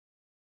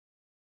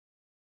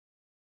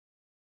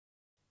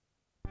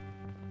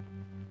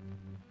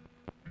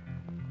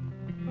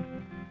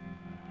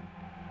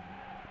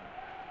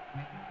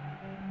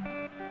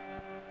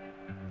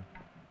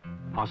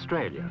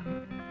Australia.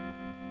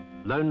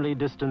 Lonely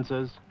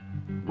distances,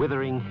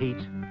 withering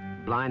heat,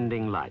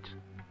 blinding light.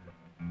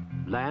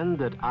 Land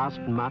that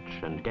asked much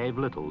and gave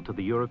little to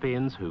the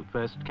Europeans who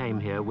first came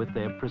here with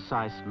their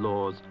precise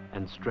laws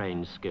and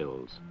strange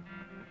skills.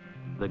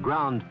 The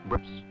ground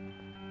broke.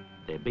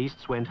 Their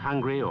beasts went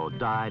hungry or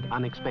died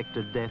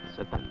unexpected deaths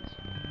at once.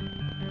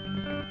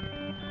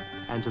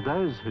 And to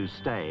those who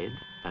stayed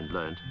and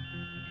learnt,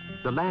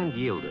 the land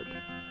yielded.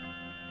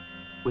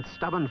 With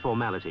stubborn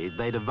formality,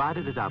 they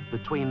divided it up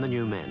between the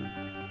new men.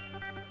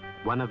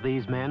 One of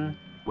these men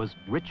was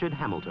Richard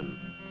Hamilton.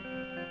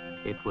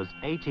 It was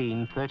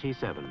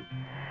 1837.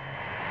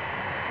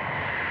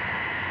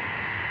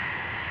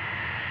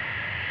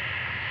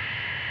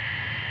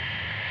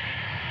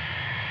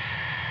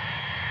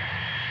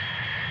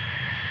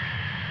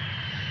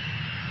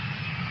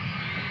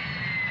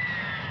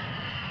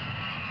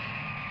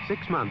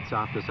 Six months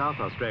after South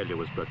Australia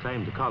was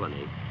proclaimed a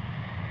colony,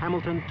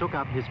 Hamilton took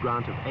up his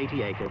grant of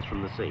 80 acres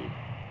from the sea.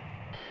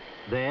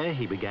 There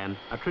he began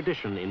a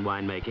tradition in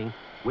winemaking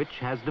which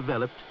has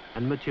developed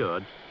and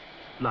matured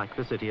like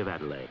the city of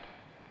Adelaide.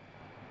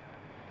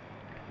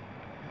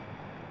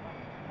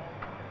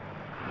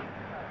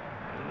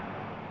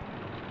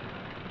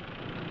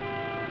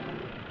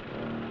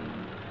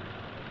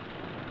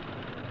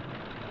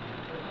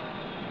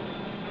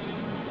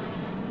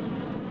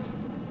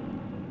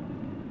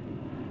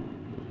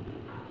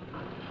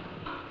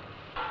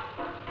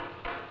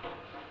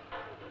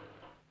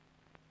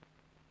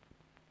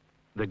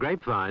 The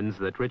grapevines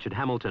that Richard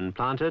Hamilton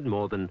planted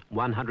more than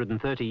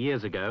 130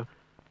 years ago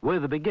were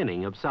the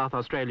beginning of South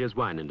Australia's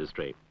wine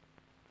industry.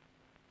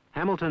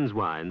 Hamilton's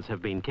wines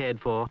have been cared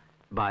for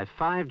by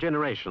 5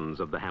 generations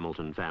of the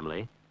Hamilton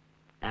family,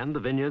 and the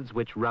vineyards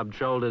which rubbed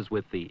shoulders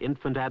with the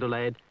infant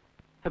Adelaide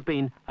have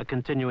been a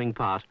continuing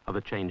part of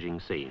a changing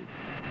scene.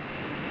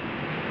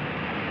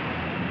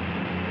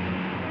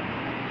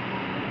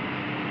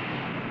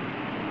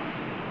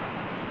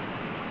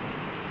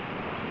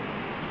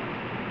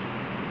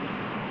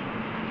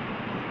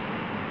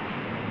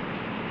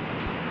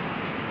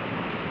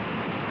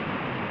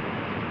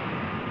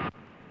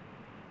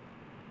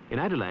 In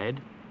Adelaide,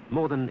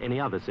 more than any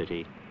other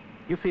city,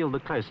 you feel the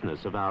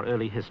closeness of our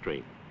early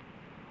history.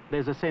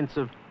 There's a sense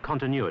of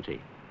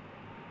continuity.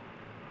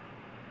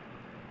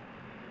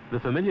 The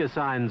familiar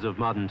signs of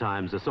modern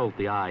times assault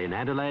the eye in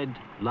Adelaide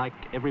like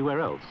everywhere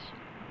else.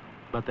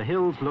 But the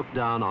hills look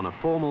down on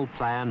a formal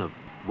plan of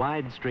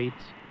wide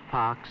streets,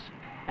 parks,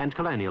 and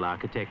colonial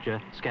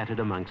architecture scattered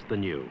amongst the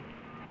new.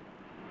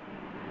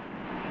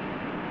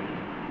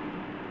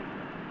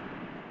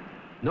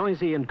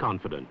 Noisy and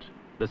confident,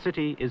 the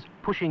city is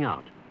pushing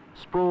out,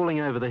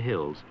 sprawling over the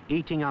hills,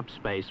 eating up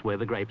space where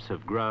the grapes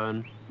have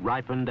grown,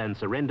 ripened and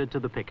surrendered to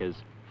the pickers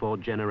for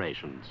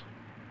generations.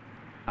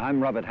 I'm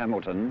Robert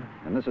Hamilton,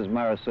 and this is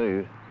Maurice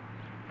Ou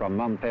from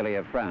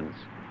Montpellier, France.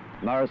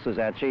 Maurice is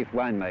our chief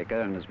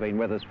winemaker and has been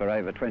with us for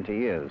over 20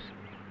 years.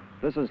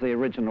 This is the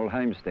original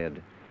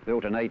homestead,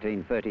 built in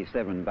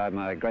 1837 by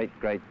my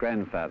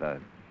great-great-grandfather.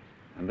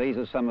 And these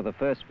are some of the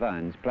first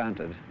vines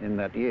planted in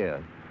that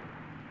year.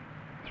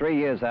 3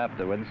 years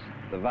afterwards,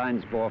 the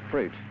vines bore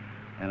fruit,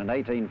 and in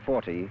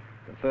 1840,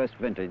 the first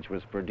vintage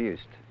was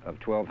produced of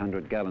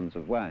 1,200 gallons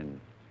of wine.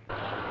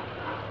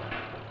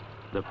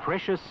 The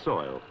precious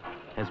soil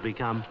has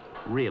become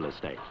real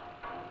estate,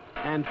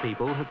 and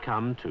people have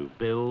come to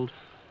build,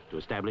 to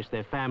establish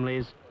their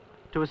families,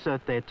 to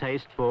assert their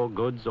taste for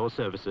goods or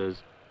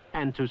services,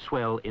 and to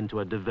swell into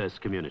a diverse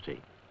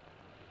community.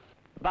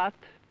 But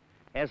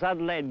as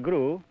Adelaide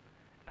grew,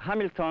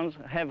 Hamiltons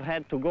have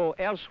had to go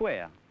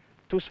elsewhere,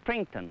 to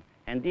Springton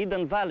and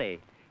Eden Valley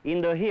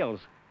in the hills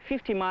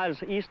 50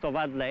 miles east of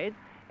Adelaide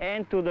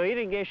and to the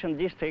irrigation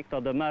district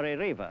of the Murray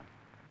River.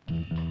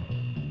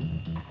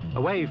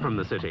 Away from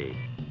the city,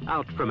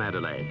 out from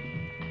Adelaide.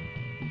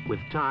 With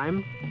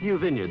time, new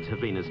vineyards have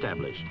been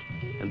established,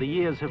 and the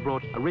years have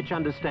brought a rich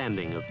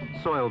understanding of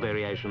soil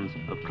variations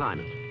of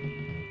climate.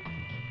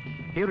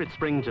 Here at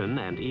Springton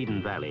and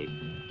Eden Valley,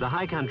 the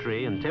high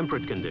country and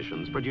temperate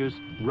conditions produce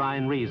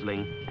Rhine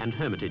Riesling and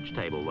Hermitage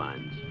table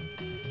wines,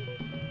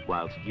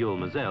 whilst Ewell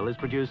Moselle is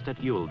produced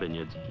at Ewell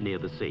Vineyards near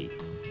the sea.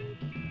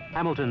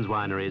 Hamilton's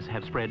wineries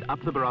have spread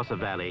up the Barossa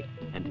Valley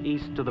and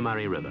east to the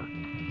Murray River.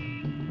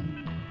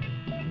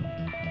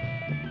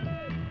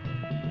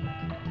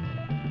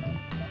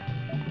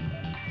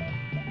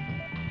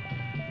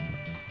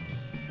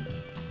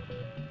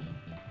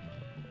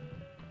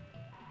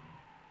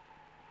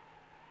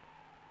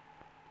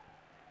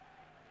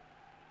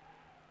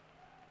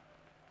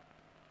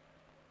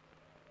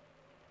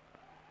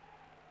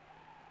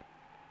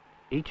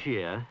 Each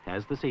year,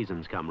 as the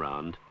seasons come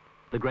round,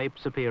 the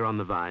grapes appear on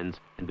the vines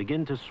and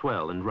begin to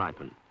swell and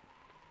ripen.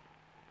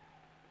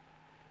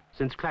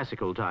 Since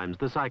classical times,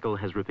 the cycle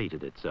has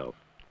repeated itself.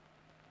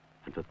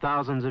 And for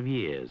thousands of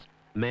years,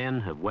 men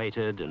have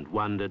waited and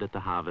wondered at the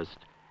harvest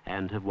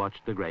and have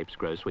watched the grapes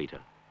grow sweeter.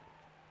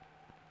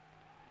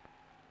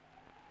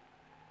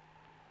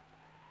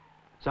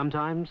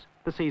 Sometimes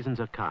the seasons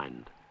are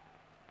kind.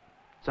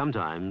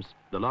 Sometimes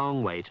the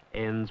long wait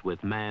ends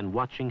with man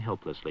watching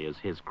helplessly as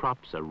his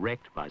crops are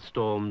wrecked by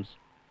storms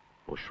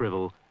or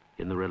shrivel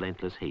in the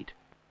relentless heat.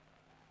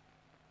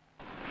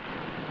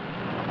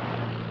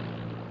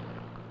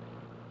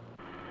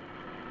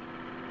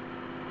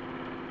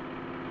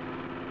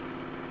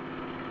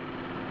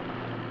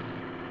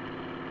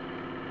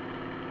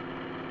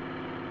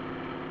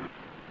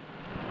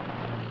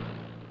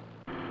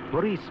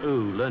 Maurice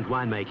Ou learned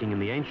winemaking in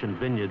the ancient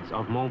vineyards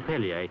of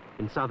Montpellier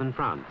in southern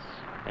France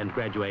and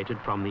graduated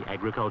from the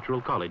agricultural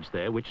college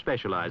there, which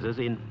specializes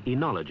in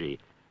enology,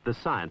 the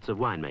science of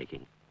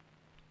winemaking.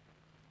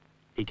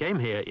 He came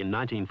here in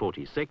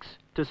 1946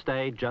 to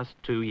stay just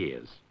 2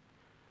 years.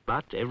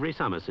 But every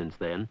summer since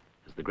then,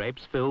 as the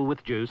grapes fill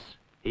with juice,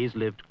 he's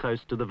lived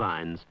close to the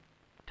vines,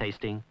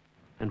 tasting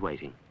and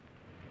waiting.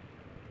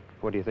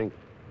 What do you think?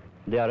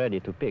 They are ready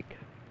to pick.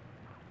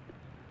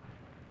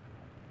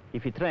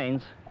 If it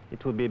rains,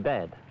 it will be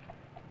bad.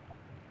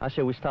 I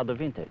say we start the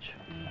vintage.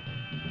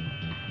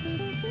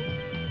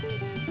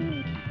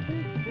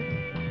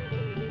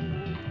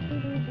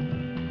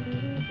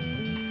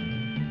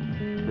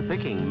 The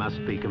picking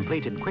must be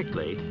completed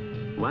quickly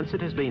once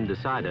it has been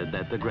decided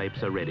that the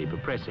grapes are ready for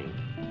pressing.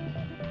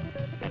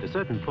 At a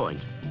certain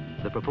point,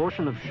 the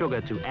proportion of sugar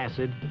to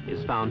acid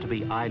is found to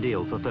be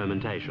ideal for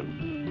fermentation,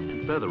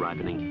 and further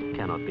ripening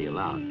cannot be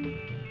allowed.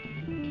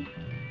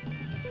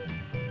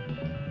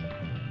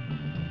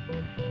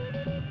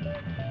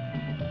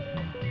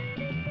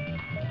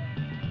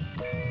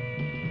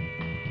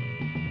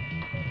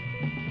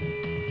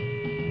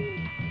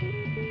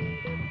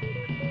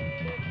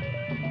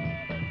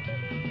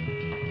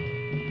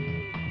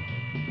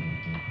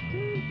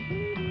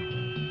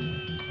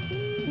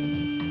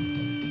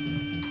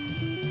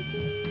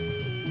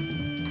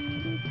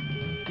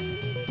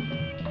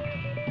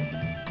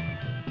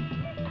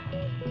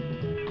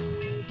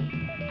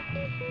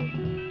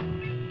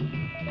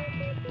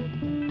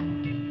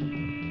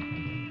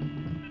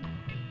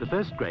 The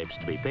first grapes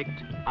to be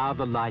picked are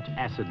the light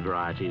acid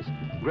varieties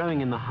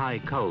growing in the high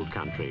cold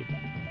country: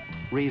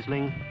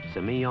 Riesling,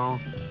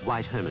 Semillon,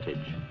 White Hermitage.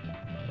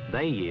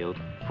 They yield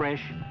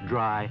fresh,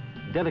 dry,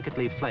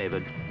 delicately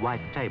flavored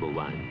white table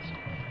wines.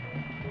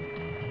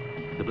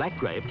 The black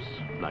grapes,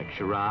 like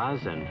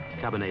Shiraz and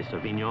Cabernet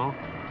Sauvignon,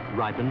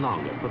 ripen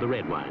longer for the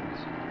red wines.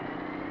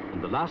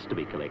 And the last to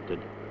be collected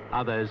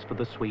are those for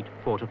the sweet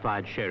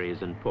fortified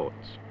sherries and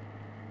ports.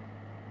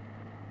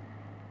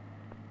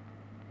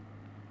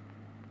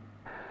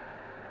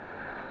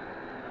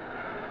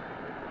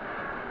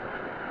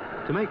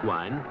 To make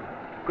wine,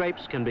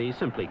 grapes can be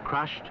simply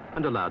crushed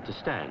and allowed to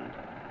stand.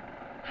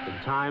 In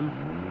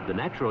time, the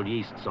natural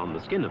yeasts on the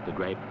skin of the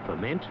grape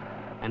ferment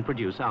and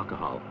produce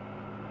alcohol.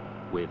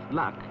 With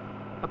luck,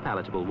 a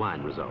palatable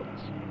wine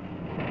results.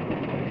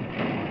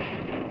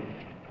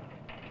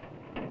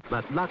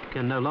 But luck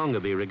can no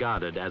longer be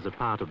regarded as a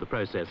part of the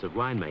process of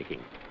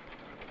winemaking.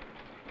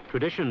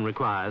 Tradition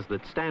requires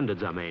that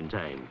standards are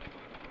maintained.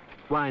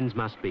 Wines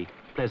must be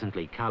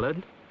pleasantly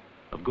colored,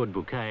 of good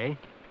bouquet,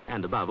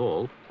 and above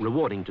all,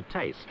 rewarding to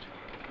taste.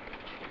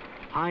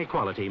 High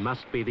quality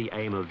must be the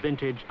aim of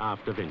vintage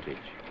after vintage,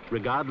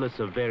 regardless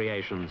of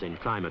variations in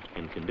climate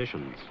and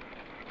conditions.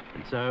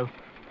 And so,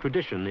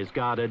 tradition is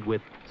guarded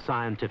with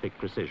scientific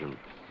precision.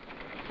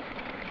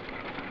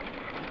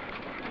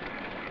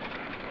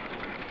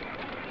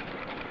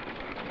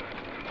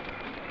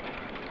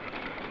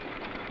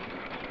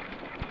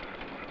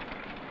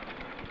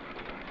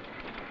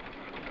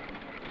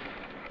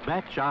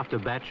 Batch after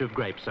batch of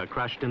grapes are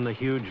crushed in the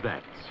huge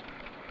vats.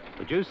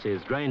 The juice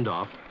is drained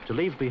off to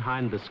leave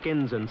behind the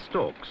skins and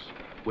stalks,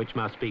 which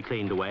must be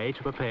cleaned away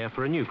to prepare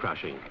for a new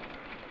crushing.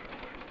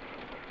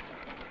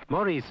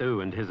 Maurice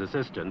Ou and his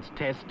assistants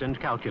test and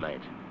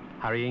calculate,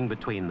 hurrying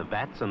between the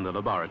vats and the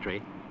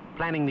laboratory,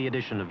 planning the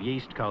addition of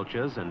yeast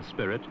cultures and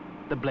spirit,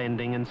 the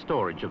blending and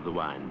storage of the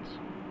wines,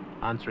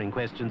 answering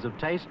questions of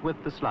taste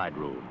with the slide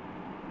rule.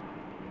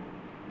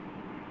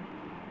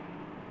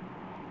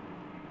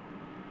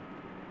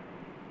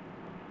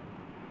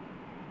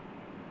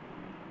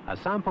 A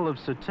sample of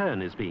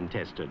Sauterne is being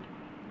tested.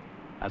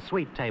 A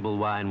sweet table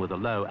wine with a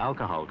low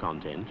alcohol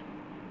content,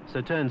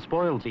 Sauterne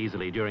spoils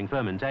easily during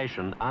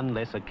fermentation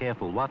unless a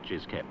careful watch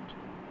is kept.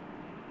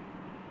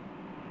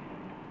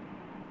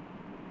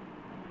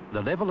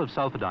 The level of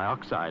sulfur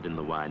dioxide in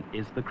the wine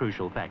is the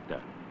crucial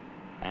factor,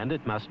 and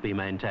it must be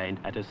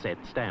maintained at a set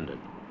standard.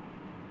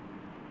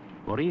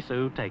 Maurice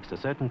Ou takes a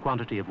certain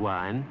quantity of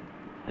wine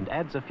and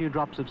adds a few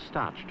drops of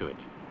starch to it.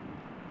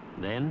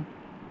 Then,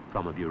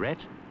 from a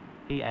burette,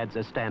 he adds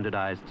a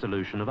standardized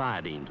solution of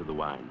iodine to the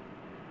wine.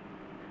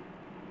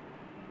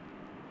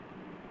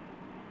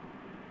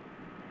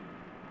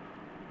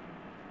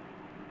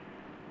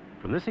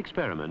 From this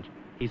experiment,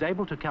 he's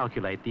able to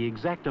calculate the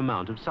exact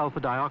amount of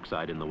sulfur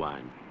dioxide in the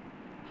wine.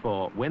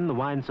 For when the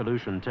wine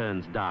solution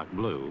turns dark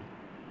blue,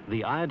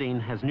 the iodine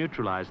has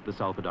neutralized the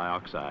sulfur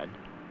dioxide,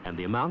 and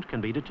the amount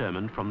can be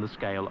determined from the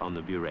scale on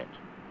the burette.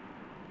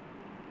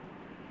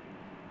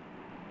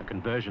 A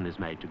conversion is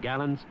made to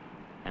gallons,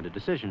 and a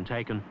decision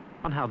taken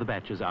on how the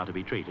batches are to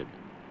be treated.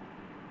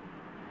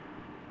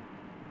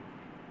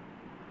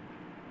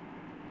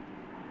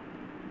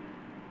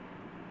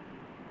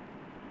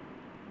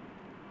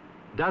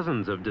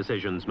 Dozens of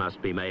decisions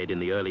must be made in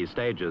the early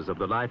stages of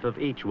the life of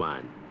each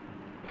wine.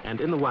 And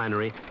in the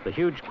winery, the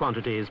huge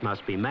quantities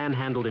must be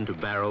manhandled into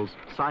barrels,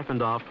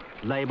 siphoned off,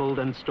 labelled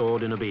and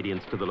stored in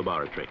obedience to the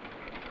laboratory.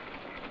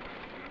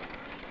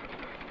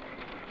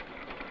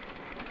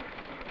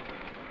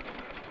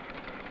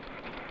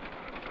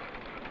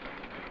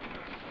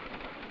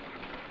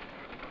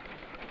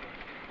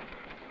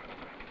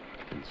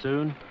 And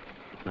soon,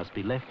 it must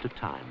be left to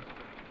time.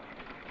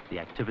 The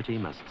activity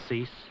must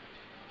cease.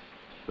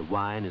 The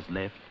wine is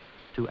left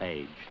to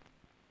age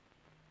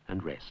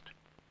and rest.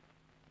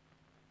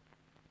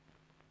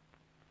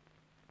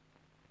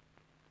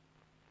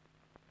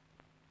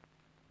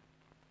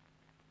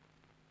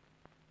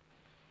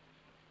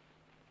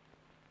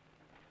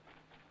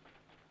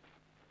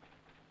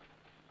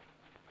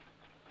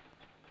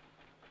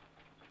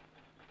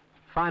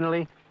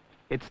 Finally,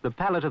 it's the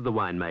palate of the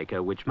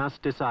winemaker which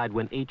must decide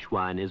when each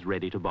wine is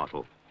ready to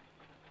bottle.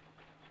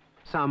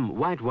 Some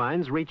white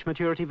wines reach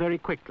maturity very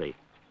quickly,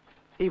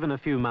 even a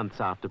few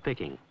months after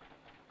picking.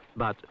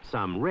 But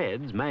some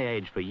reds may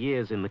age for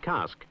years in the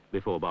cask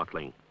before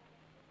bottling.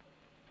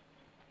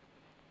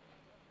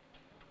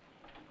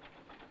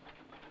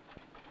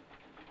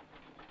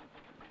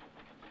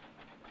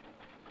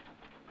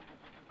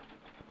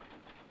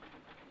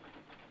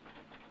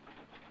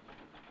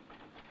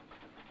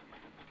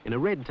 In a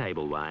red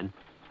table wine,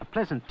 a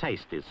pleasant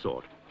taste is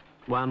sought,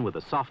 one with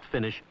a soft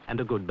finish and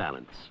a good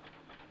balance.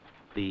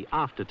 The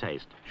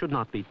aftertaste should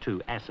not be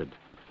too acid.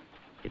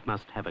 It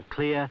must have a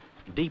clear,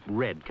 deep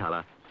red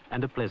colour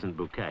and a pleasant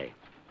bouquet.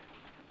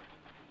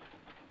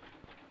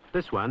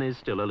 This one is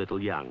still a little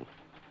young.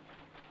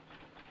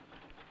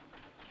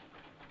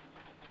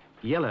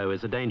 Yellow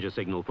is a danger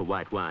signal for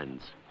white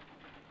wines.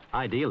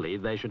 Ideally,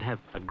 they should have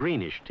a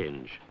greenish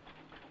tinge.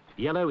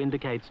 Yellow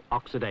indicates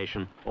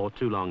oxidation or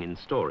too long in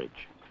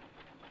storage.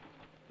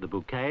 The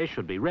bouquet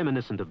should be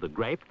reminiscent of the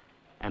grape,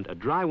 and a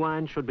dry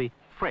wine should be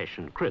fresh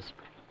and crisp.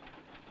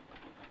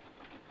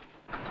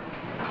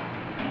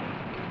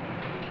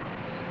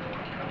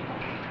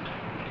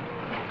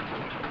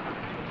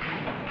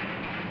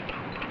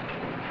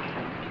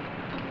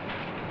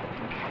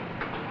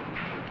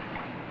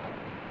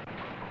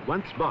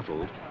 Once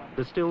bottled,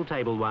 the still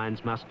table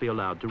wines must be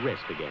allowed to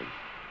rest again.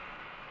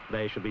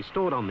 They should be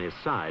stored on their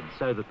sides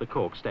so that the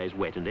cork stays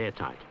wet and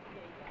airtight.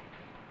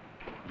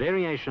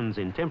 Variations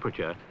in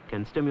temperature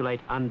can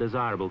stimulate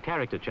undesirable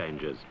character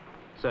changes,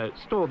 so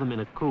store them in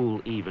a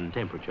cool, even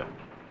temperature.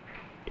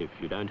 If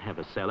you don't have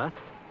a cellar,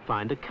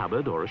 find a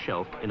cupboard or a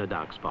shelf in a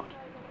dark spot.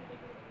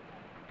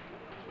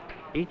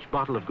 Each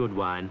bottle of good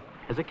wine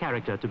has a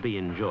character to be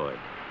enjoyed.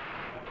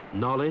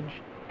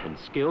 Knowledge and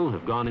skill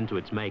have gone into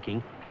its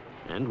making,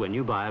 and when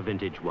you buy a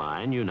vintage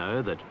wine, you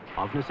know that,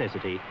 of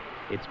necessity,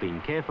 it's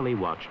been carefully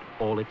watched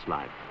all its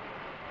life.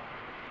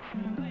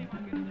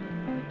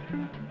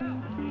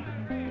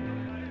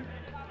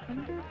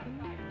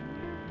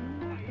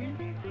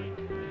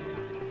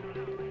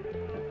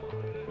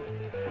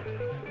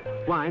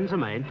 Wines are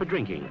made for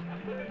drinking.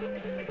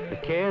 The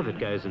care that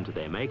goes into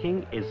their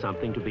making is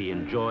something to be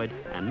enjoyed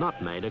and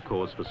not made a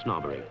cause for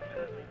snobbery.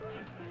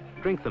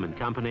 Drink them in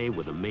company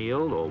with a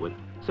meal or with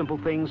simple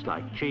things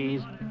like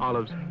cheese,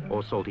 olives,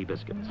 or salty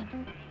biscuits.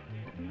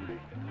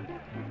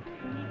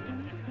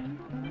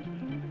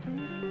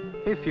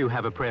 If you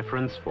have a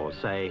preference for,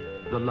 say,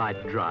 the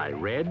light dry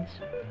reds,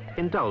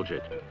 indulge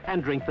it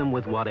and drink them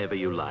with whatever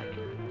you like.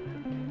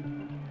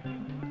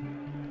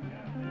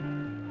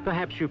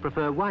 Perhaps you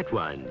prefer white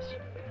wines.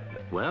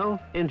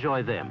 Well,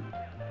 enjoy them.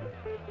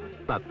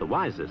 But the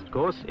wisest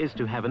course is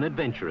to have an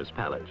adventurous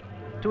palate,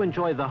 to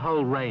enjoy the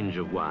whole range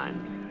of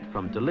wine,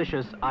 from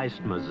delicious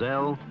iced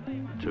Moselle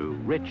to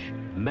rich,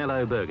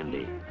 mellow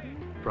Burgundy,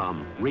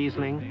 from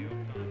Riesling,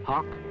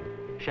 Hock,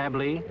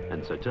 Chablis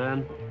and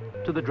Sauterne,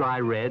 to the dry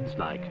reds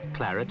like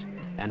Claret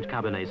and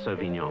Cabernet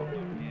Sauvignon.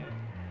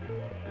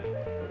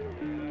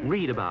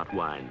 Read about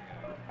wine.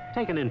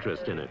 Take an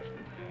interest in it.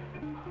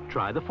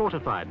 Try the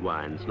fortified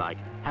wines like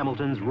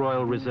Hamilton's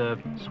Royal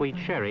Reserve Sweet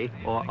Sherry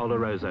or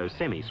Oloroso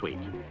Semi-Sweet,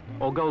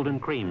 or Golden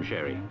Cream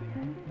Sherry.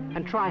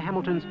 And try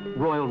Hamilton's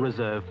Royal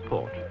Reserve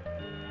Port.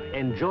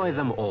 Enjoy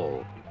them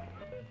all.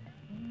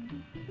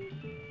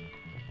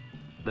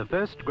 The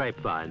first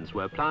grapevines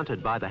were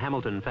planted by the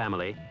Hamilton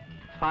family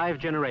 5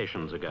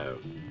 generations ago.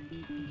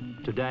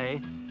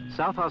 Today,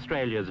 South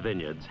Australia's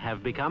vineyards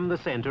have become the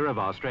centre of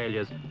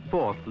Australia's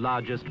 4th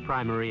largest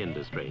primary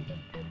industry.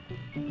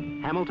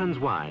 Hamilton's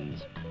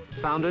wines,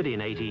 founded in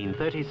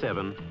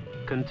 1837,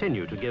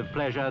 continue to give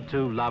pleasure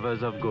to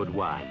lovers of good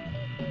wine.